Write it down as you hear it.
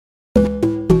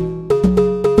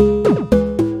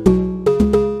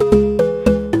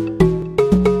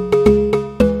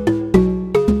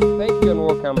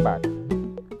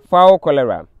fowl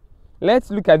cholera.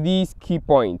 Let's look at these key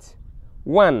points.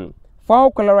 1. Fowl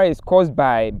cholera is caused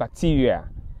by bacteria.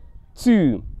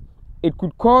 2. It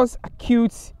could cause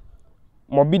acute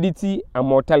morbidity and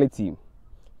mortality.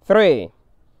 3.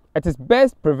 It is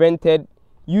best prevented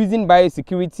using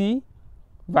biosecurity,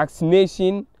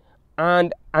 vaccination,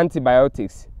 and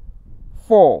antibiotics.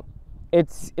 4. It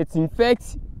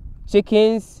infects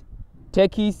chickens,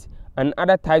 turkeys, and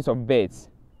other types of birds.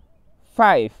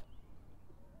 5.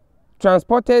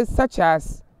 Transporters such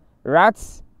as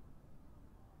rats,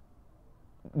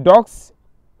 dogs,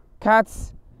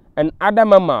 cats, and other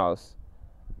mammals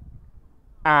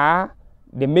are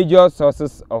the major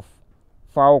sources of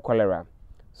fowl cholera.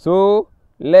 So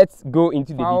let's go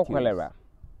into the fowl cholera.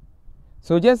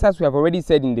 So just as we have already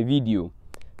said in the video,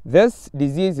 this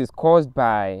disease is caused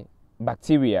by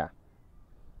bacteria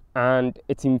and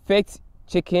it infects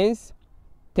chickens,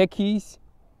 turkeys,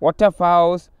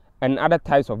 waterfowls, and other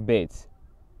types of birds.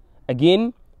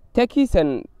 Again, turkeys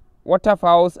and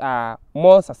waterfowls are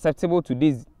more susceptible to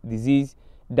this disease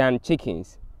than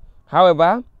chickens.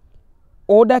 However,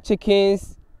 older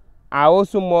chickens are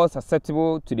also more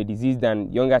susceptible to the disease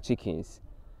than younger chickens.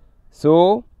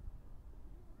 So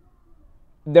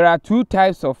there are two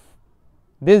types of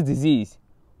this disease.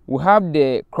 We have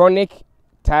the chronic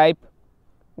type,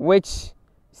 which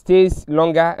stays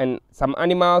longer, and some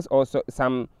animals, also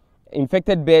some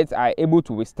infected birds, are able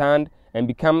to withstand and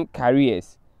become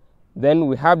carriers. Then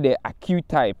we have the acute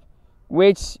type,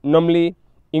 which normally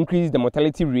increases the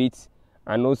mortality rate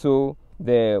and also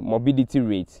the morbidity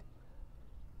rate.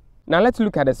 Now let's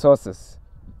look at the sources.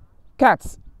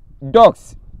 Cats,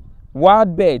 dogs,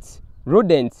 wild birds,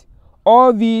 rodents,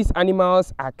 all these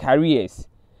animals are carriers.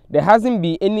 There hasn't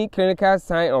been any clinical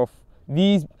sign of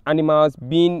these animals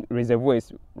being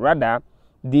reservoirs. Rather,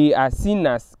 they are seen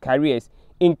as carriers,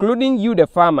 including you, the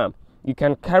farmer. You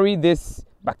can carry this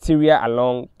bacteria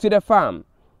along to the farm.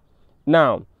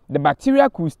 Now, the bacteria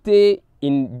could stay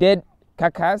in dead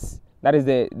carcass, that is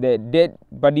the dead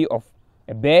body of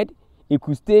a bird. It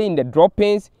could stay in the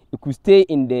droppings. It could stay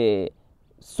in the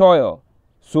soil.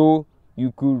 So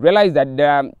you could realize that there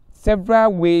are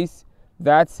several ways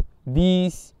that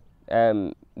this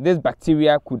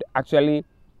bacteria could actually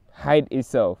hide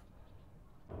itself.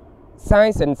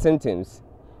 Signs and symptoms.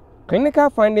 Clinical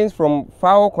findings from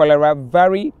fowl cholera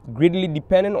vary greatly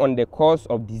depending on the cause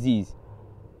of disease.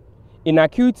 In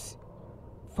acute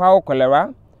fowl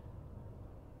cholera,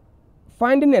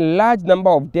 finding a large number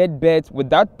of dead birds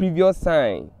without previous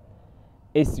sign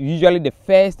is usually the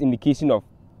first indication of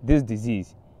this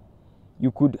disease.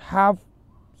 You could have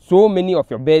so many of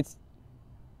your birds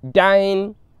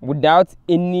dying without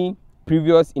any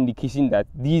previous indication that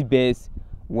these birds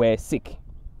were sick.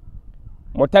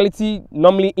 Mortality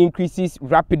normally increases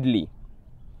rapidly.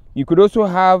 You could also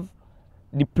have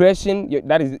depression,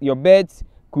 that is, your birds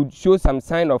could show some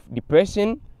sign of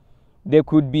depression. There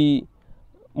could be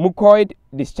mucoid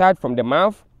discharge from the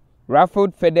mouth,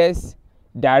 ruffled feathers,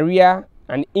 diarrhea,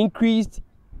 and increased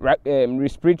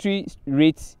respiratory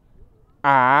rates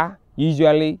are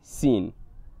usually seen.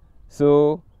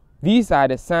 So these are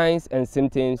the signs and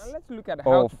symptoms. Now let's look at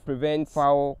how to prevent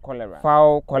fowl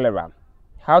cholera.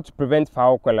 How to prevent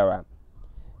fowl cholera.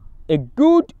 A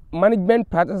good management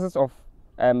practices of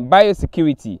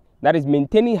biosecurity, that is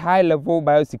maintaining high level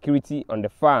biosecurity on the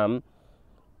farm,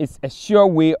 is a sure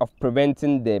way of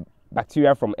preventing the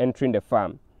bacteria from entering the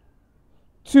farm.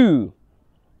 2,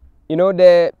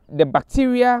 the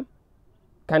bacteria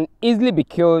can easily be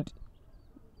killed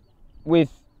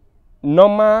with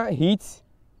normal heat,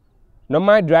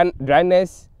 normal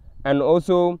dryness, and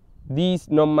also these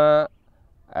normal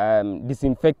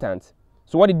disinfectants.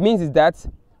 So what it means is that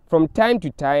from time to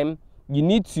time you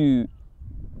need to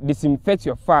disinfect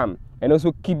your farm and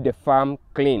also keep the farm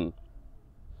clean.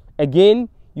 Again,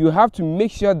 you have to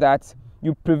make sure that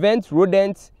you prevent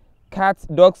rodents, cats,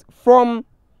 dogs from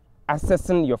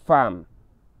accessing your farm.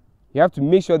 You have to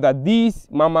make sure that these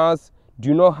mammals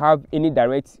do not have any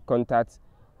direct contact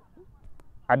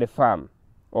at the farm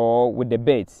or with the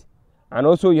birds. And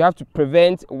also you have to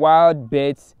prevent wild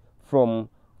birds from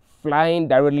flying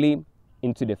directly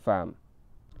into the farm.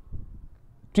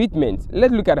 Treatment.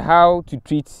 Let's look at how to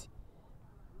treat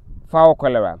fowl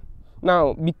cholera.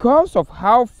 Now, because of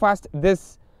how fast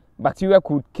this bacteria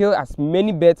could kill as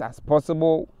many birds as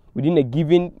possible within a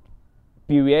given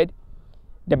period,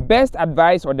 the best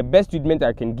advice or the best treatment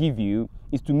I can give you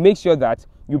is to make sure that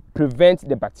you prevent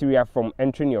the bacteria from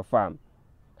entering your farm.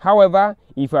 However,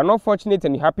 if you are not fortunate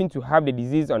and you happen to have the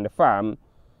disease on the farm,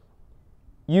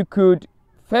 you could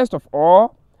first of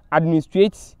all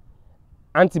administrate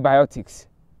antibiotics.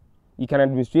 you can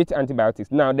administrate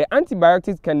antibiotics. Now, the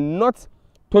antibiotics cannot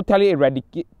totally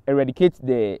eradicate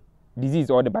the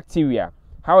disease or the bacteria.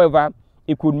 However,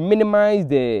 it could minimize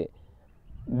the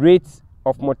rate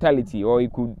of mortality, or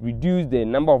it could reduce the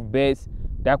number of birds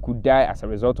that could die as a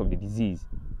result of the disease.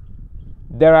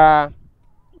 There are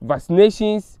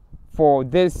vaccinations for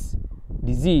this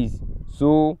disease,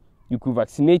 so you could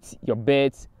vaccinate your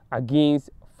birds against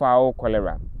fowl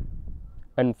cholera.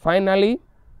 And finally,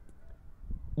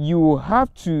 you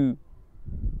have to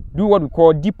do what we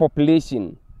call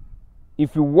depopulation.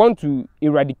 If you want to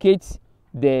eradicate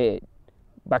the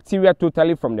bacteria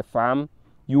totally from the farm,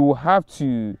 you have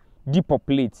to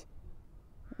depopulate.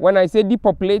 When I say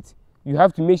depopulate, you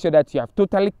have to make sure that you have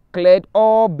totally cleared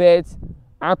all birds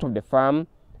out of the farm,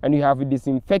 and you have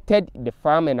disinfected the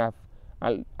farm and have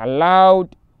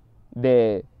allowed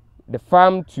the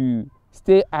farm to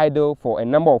stay idle for a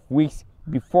number of weeks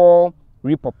before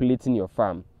repopulating your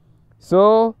farm.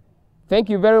 So thank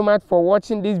you very much for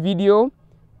watching this video.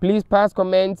 Please pass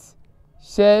comments,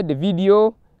 share the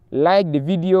video, like the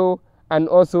video, and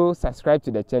also subscribe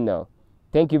to the channel.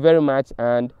 Thank you very much,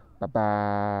 and bye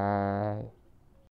bye.